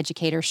 great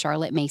educator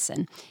Charlotte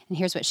Mason. And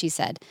here's what she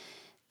said.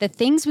 The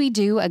things we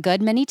do a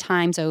good many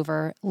times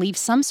over leave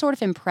some sort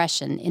of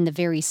impression in the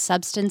very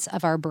substance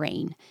of our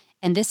brain.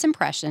 And this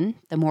impression,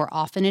 the more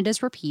often it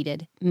is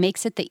repeated,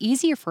 makes it the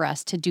easier for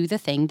us to do the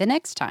thing the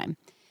next time.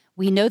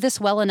 We know this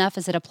well enough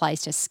as it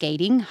applies to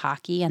skating,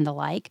 hockey, and the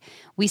like.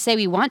 We say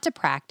we want to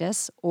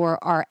practice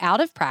or are out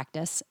of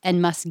practice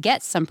and must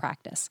get some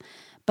practice.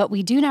 But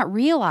we do not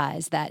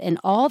realize that in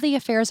all the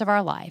affairs of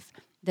our life,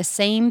 the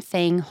same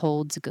thing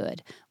holds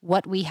good.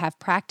 What we have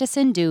practice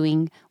in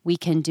doing, we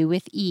can do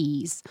with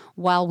ease,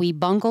 while we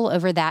bungle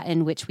over that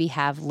in which we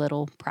have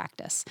little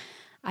practice.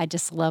 I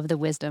just love the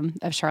wisdom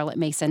of Charlotte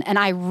Mason. And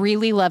I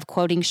really love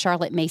quoting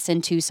Charlotte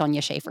Mason to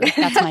Sonya Shafer.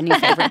 That's my new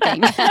favorite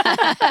thing.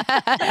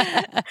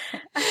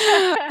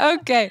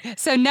 Okay,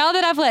 so now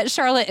that I've let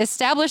Charlotte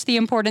establish the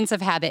importance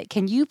of habit,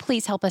 can you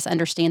please help us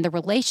understand the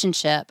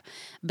relationship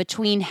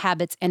between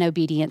habits and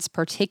obedience,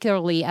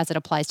 particularly as it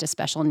applies to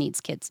special needs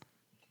kids?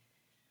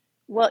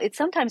 Well, it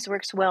sometimes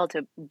works well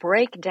to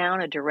break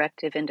down a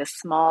directive into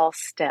small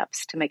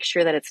steps to make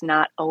sure that it's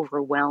not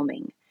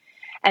overwhelming.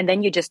 And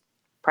then you just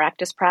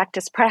practice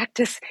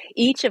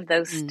each of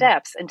those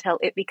steps until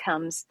it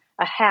becomes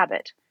a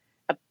habit,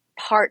 a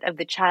part of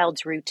the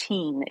child's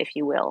routine, if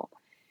you will.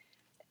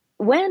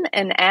 When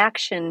an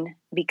action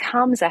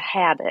becomes a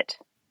habit,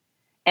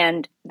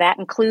 and that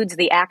includes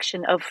the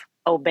action of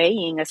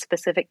obeying a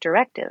specific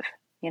directive,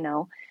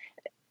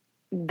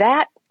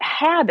 that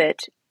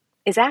habit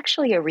is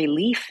actually a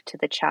relief to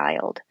the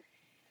child.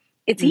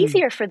 It's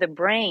easier for the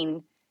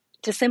brain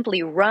to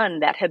simply run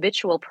that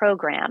habitual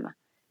program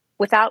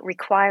without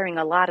requiring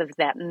a lot of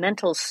that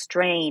mental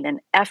strain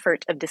and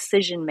effort of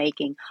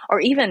decision-making or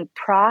even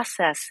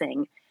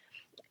processing.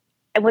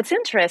 And what's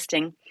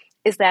interesting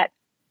is that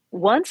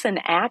once an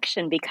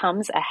action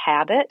becomes a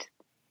habit,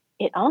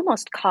 it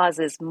almost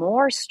causes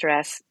more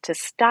stress to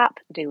stop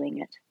doing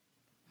it.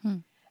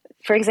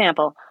 For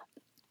example,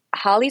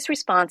 Holly's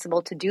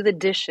responsible to do the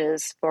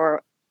dishes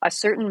for a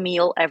certain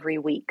meal every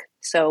week.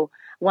 So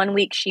one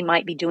week she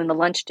might be doing the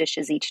lunch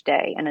dishes each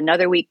day, and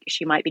another week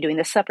she might be doing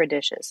the supper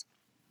dishes.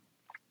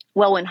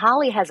 Well, when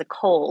Holly has a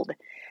cold,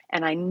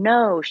 and I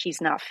know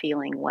she's not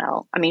feeling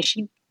well, I mean,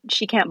 she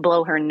can't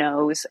blow her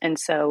nose, and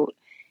so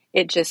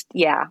it just,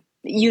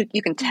 you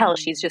can tell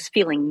she's just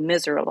feeling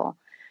miserable.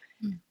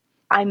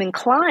 I'm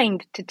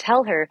inclined to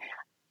tell her,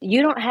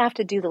 you don't have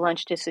to do the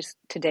lunch dishes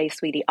today,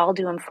 sweetie. I'll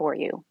do them for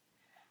you.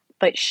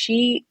 But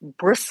she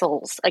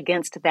bristles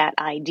against that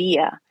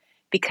idea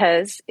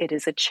because it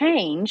is a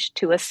change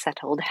to a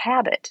settled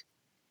habit.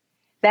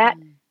 That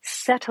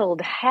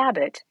settled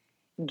habit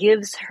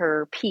gives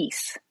her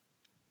peace.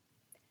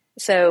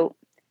 So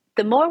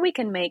the more we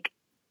can make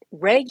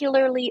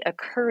regularly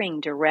occurring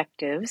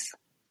directives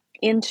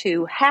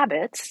into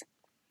habits,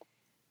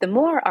 the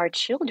more our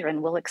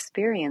children will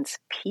experience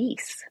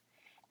peace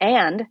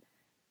and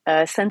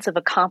a sense of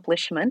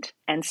accomplishment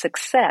and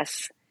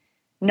success,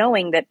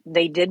 knowing that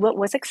they did what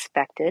was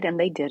expected and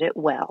they did it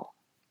well.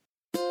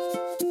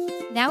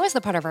 Now is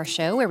the part of our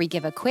show where we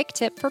give a quick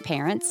tip for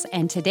parents,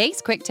 and today's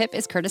quick tip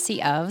is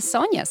courtesy of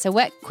Sonya. So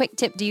what quick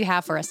tip do you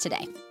have for us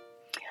today?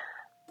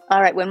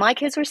 All right, when my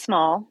kids were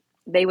small,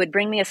 they would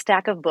bring me a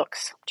stack of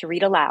books to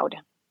read aloud,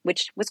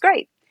 which was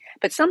great.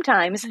 But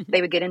sometimes they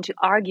would get into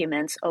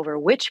arguments over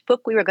which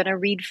book we were going to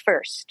read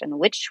first and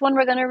which one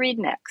we're going to read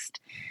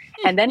next.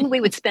 And then we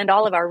would spend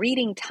all of our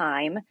reading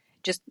time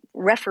just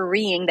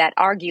refereeing that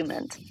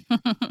argument.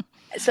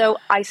 So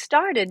I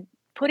started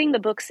putting the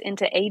books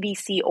into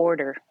ABC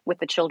order with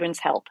the children's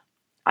help.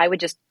 I would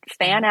just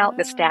fan out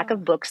the stack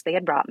of books they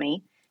had brought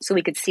me so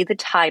we could see the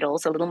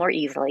titles a little more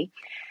easily.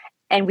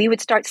 And we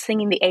would start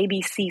singing the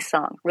ABC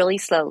song really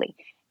slowly.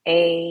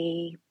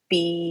 A,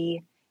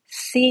 B,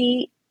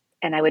 C,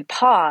 and I would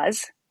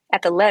pause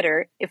at the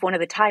letter if one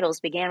of the titles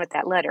began with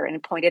that letter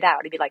and point it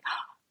out. It'd be like,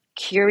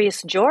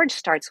 Curious George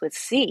starts with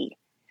C.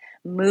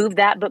 Move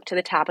that book to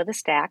the top of the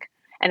stack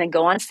and then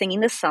go on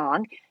singing the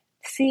song.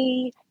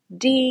 C,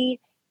 D,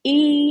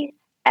 E,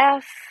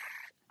 F.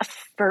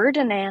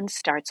 Ferdinand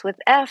starts with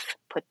F.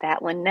 Put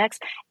that one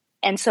next,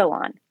 and so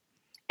on.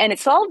 And it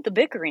solved the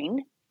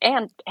bickering.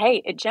 And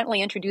hey, it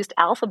gently introduced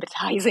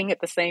alphabetizing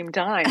at the same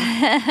time.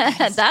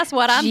 That's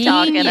what I'm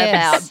talking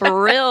about.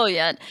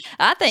 Brilliant.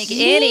 I think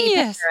any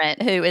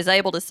parent who is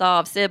able to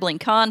solve sibling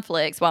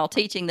conflicts while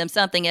teaching them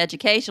something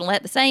educational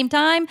at the same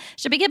time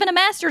should be given a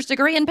master's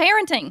degree in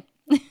parenting.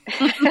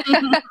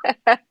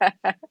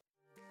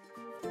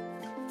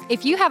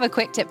 If you have a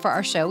quick tip for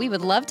our show, we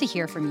would love to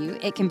hear from you.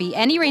 It can be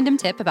any random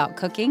tip about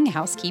cooking,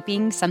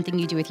 housekeeping, something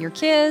you do with your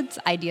kids,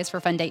 ideas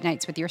for fun date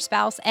nights with your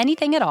spouse,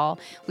 anything at all.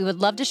 We would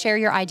love to share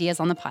your ideas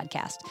on the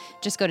podcast.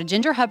 Just go to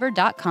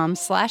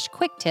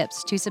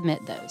gingerhubbard.com/quick-tips to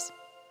submit those.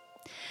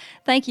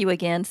 Thank you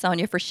again,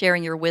 Sonya, for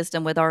sharing your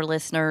wisdom with our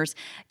listeners.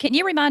 Can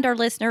you remind our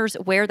listeners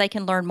where they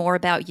can learn more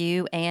about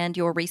you and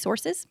your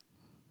resources?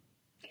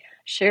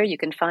 Sure, you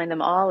can find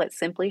them all at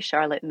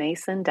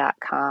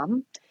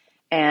simplycharlottemason.com.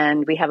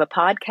 And we have a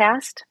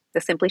podcast,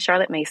 the Simply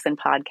Charlotte Mason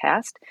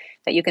podcast,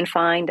 that you can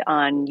find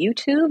on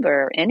YouTube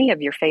or any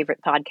of your favorite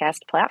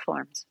podcast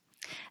platforms.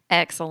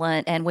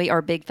 Excellent. And we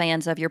are big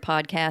fans of your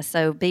podcast,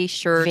 so be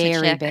sure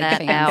to check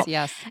that out.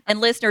 Yes.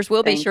 And listeners,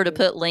 we'll be sure to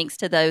put links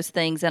to those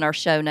things in our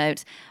show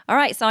notes. All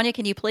right, Sonya,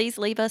 can you please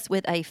leave us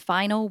with a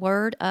final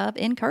word of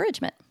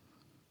encouragement?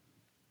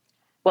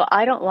 Well,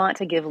 I don't want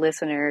to give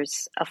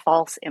listeners a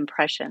false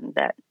impression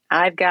that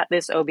I've got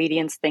this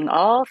obedience thing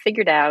all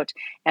figured out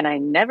and I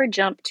never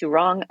jump to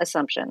wrong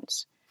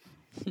assumptions.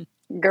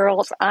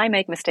 Girls, I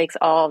make mistakes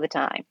all the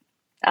time.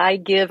 I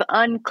give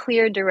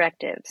unclear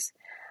directives.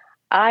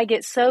 I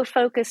get so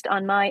focused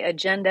on my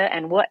agenda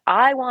and what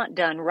I want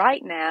done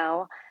right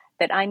now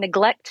that I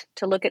neglect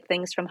to look at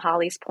things from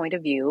Holly's point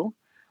of view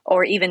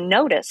or even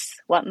notice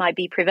what might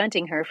be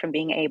preventing her from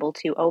being able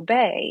to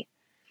obey.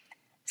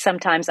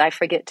 Sometimes I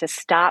forget to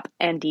stop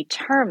and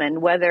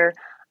determine whether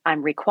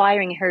I'm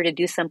requiring her to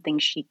do something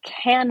she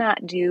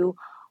cannot do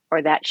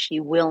or that she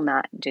will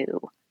not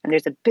do. And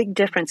there's a big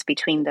difference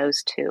between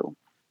those two.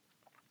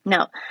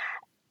 Now,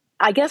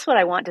 I guess what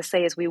I want to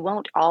say is we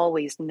won't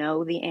always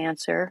know the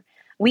answer.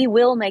 We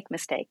will make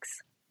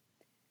mistakes.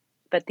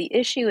 But the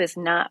issue is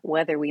not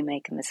whether we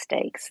make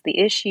mistakes. The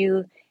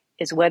issue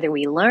is whether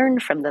we learn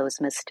from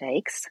those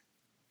mistakes,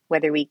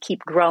 whether we keep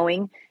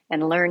growing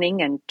and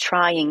learning and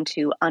trying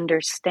to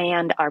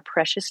understand our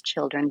precious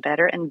children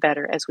better and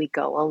better as we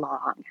go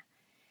along.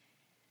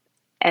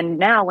 And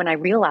now when I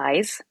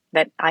realize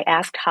that I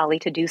asked Holly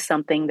to do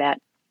something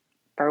that,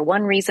 for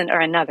one reason or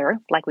another,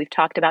 like we've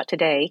talked about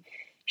today,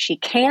 she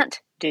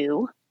can't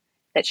do,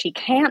 that she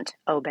can't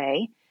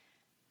obey,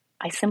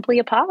 I simply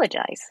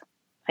apologize.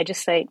 I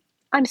just say,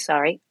 I'm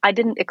sorry, I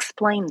didn't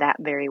explain that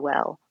very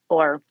well.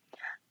 Or,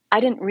 I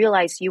didn't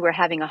realize you were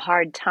having a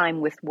hard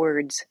time with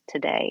words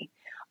today.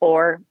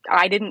 Or,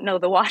 I didn't know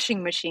the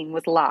washing machine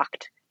was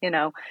locked.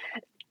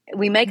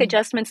 We make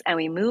adjustments and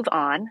we move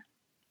on,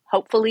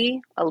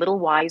 hopefully a little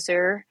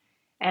wiser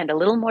and a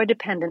little more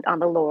dependent on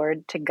the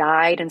Lord to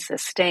guide and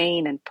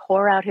sustain and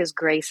pour out His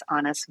grace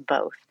on us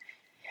both.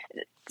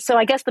 So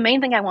I guess the main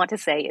thing I want to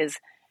say is,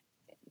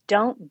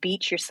 don't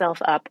beat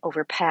yourself up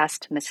over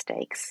past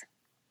mistakes.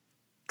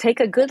 Take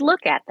a good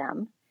look at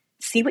them,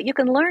 see what you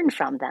can learn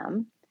from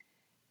them,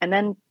 and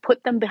then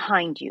put them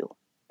behind you,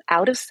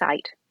 out of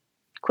sight.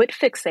 Quit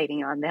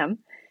fixating on them.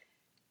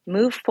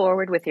 Move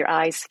forward with your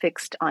eyes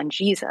fixed on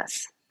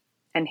Jesus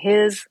and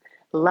His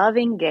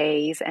loving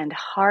gaze and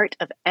heart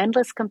of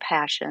endless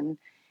compassion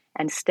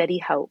and steady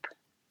hope.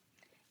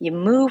 You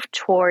move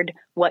toward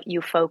what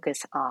you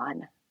focus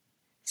on.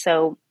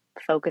 So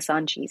focus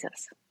on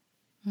Jesus.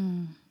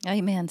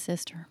 Amen,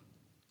 sister.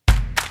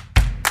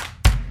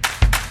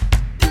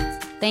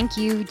 Thank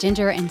you,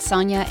 Ginger and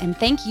Sonia, and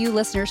thank you,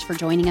 listeners, for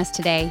joining us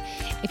today.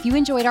 If you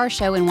enjoyed our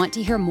show and want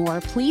to hear more,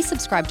 please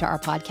subscribe to our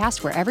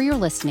podcast wherever you're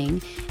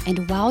listening.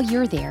 And while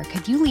you're there,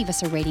 could you leave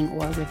us a rating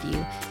or a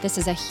review? This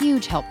is a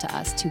huge help to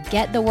us to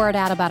get the word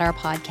out about our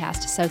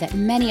podcast so that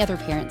many other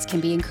parents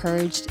can be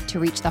encouraged to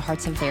reach the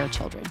hearts of their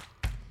children.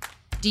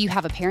 Do you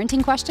have a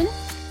parenting question?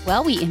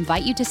 Well, we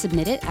invite you to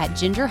submit it at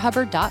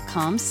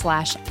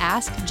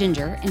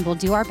gingerhubbard.com/askginger, and we'll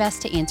do our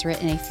best to answer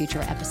it in a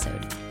future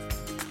episode.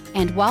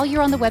 And while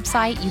you're on the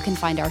website, you can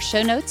find our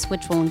show notes,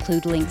 which will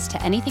include links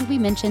to anything we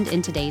mentioned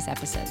in today's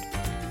episode.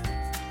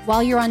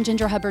 While you're on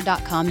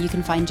gingerhubbard.com, you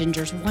can find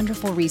Ginger's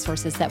wonderful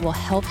resources that will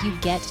help you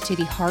get to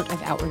the heart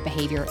of outward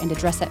behavior and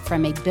address it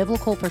from a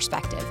biblical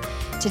perspective.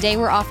 Today,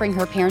 we're offering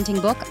her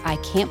parenting book, I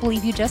Can't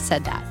Believe You Just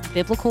Said That,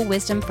 Biblical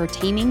Wisdom for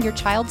Taming Your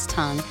Child's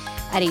Tongue,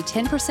 at a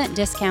 10%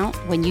 discount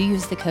when you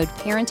use the code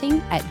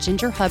parenting at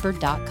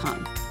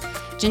gingerhubbard.com.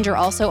 Ginger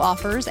also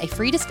offers a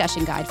free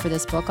discussion guide for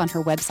this book on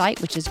her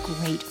website, which is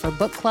great for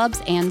book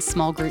clubs and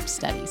small group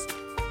studies.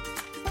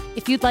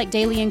 If you'd like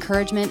daily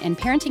encouragement and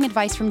parenting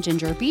advice from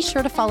Ginger, be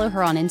sure to follow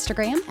her on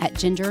Instagram at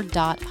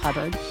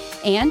ginger.hubbard.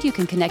 And you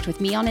can connect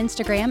with me on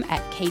Instagram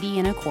at Katy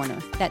in a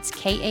Corner. That's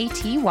Katy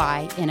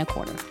in a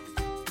corner.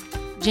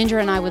 Ginger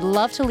and I would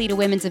love to lead a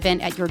women's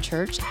event at your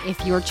church.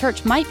 If your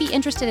church might be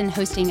interested in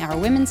hosting our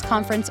women's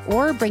conference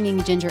or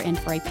bringing Ginger in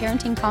for a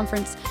parenting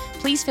conference,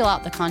 please fill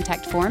out the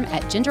contact form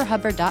at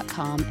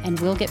gingerhubbard.com and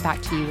we'll get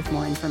back to you with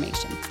more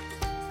information.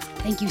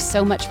 Thank you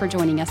so much for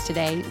joining us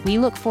today. We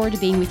look forward to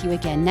being with you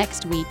again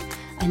next week.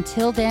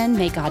 Until then,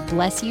 may God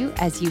bless you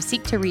as you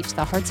seek to reach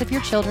the hearts of your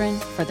children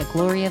for the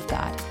glory of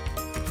God.